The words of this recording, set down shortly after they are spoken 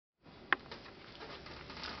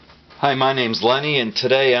Hi, my name's Lenny, and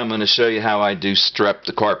today I'm going to show you how I do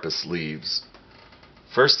Streptocarpus leaves.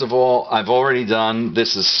 First of all, I've already done,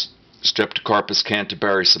 this is Streptocarpus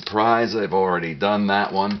Canterbury Surprise. I've already done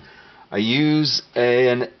that one. I use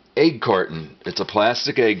an egg carton. It's a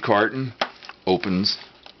plastic egg carton. Opens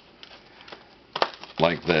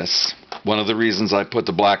like this. One of the reasons I put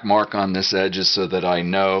the black mark on this edge is so that I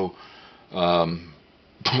know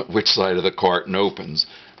which side of the carton opens.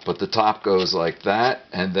 But the top goes like that,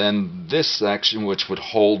 and then this section, which would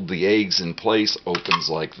hold the eggs in place, opens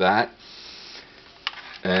like that.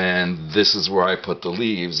 And this is where I put the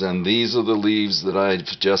leaves, and these are the leaves that I've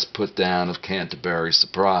just put down of Canterbury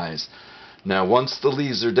Surprise. Now once the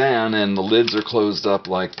leaves are down and the lids are closed up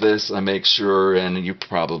like this, I make sure, and you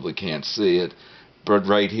probably can't see it, but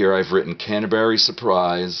right here I've written Canterbury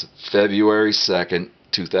Surprise, February 2nd,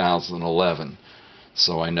 2011.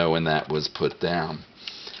 So I know when that was put down.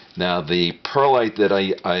 Now the perlite that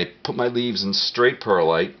I put my leaves in straight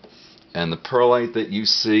perlite, and the perlite that you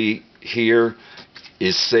see here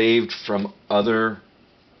is saved from other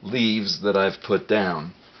leaves that I've put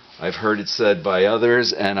down. I've heard it said by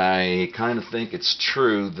others, and I kind of think it's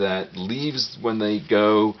true, that leaves, when they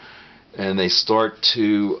go and they start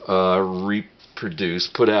to reproduce,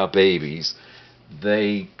 put out babies,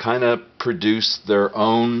 they kind of produce their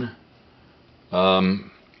own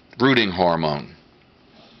brooding hormone.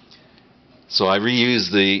 So I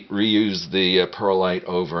reuse the perlite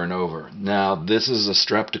over and over. Now this is a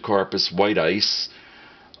Streptocarpus white ice.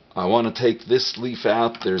 I want to take this leaf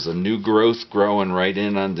out. There's a new growth growing right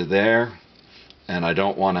in under there, and I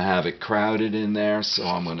don't want to have it crowded in there, so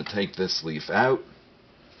I'm going to take this leaf out.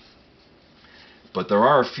 But there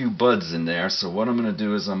are a few buds in there, so what I'm going to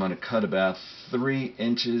do is I'm going to cut about 3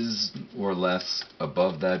 inches or less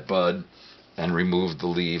above that bud and remove the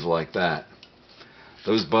leaf like that.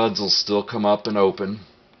 Those buds will still come up and open,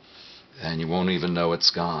 and you won't even know it's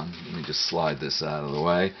gone. Let me just slide this out of the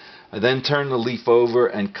way. I then turn the leaf over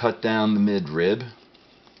and cut down the midrib.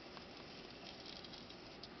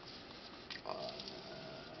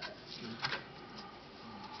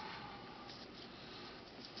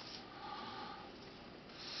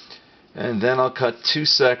 And then I'll cut 2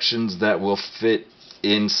 sections that will fit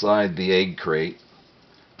inside the egg crate,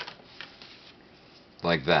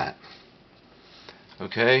 like that.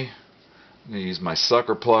 Okay, I'm going to use my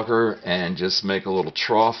sucker plucker and just make a little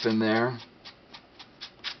trough in there.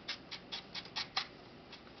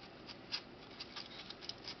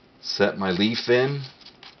 Set my leaf in.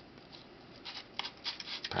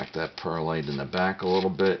 Pack that perlite in the back a little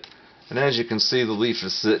bit. And as you can see, the leaf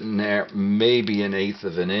is sitting there maybe 1/8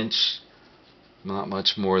 of an inch. Not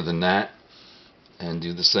much more than that. And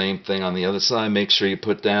do the same thing on the other side. Make sure you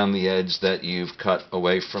put down the edge that you've cut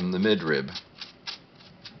away from the midrib.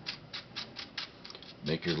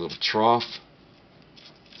 Make your little trough,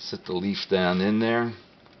 sit the leaf down in there,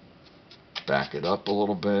 back it up a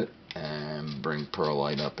little bit, and bring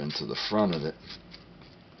perlite up into the front of it.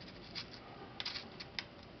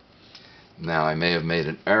 Now I may have made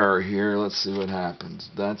an error here. Let's see what happens.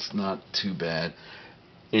 That's not too bad.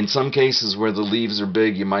 In some cases where the leaves are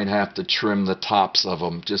big, you might have to trim the tops of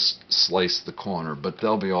them, just slice the corner, but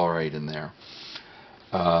they'll be alright in there.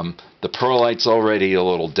 The perlite's already a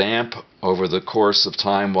little damp. Over the course of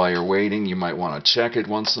time while you're waiting, you might want to check it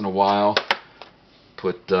once in a while.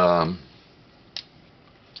 Put a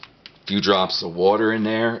few drops of water in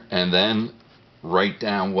there, and then write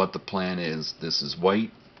down what the plan is. This is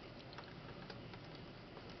white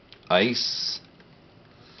ice,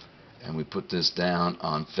 and we put this down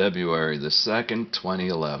on February the 2nd,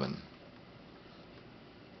 2011.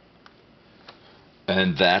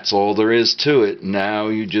 And that's all there is to it. Now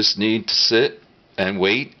you just need to sit and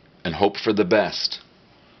wait and hope for the best.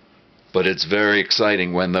 But it's very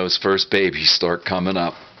exciting when those first babies start coming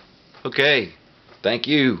up. Okay, thank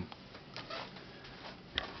you.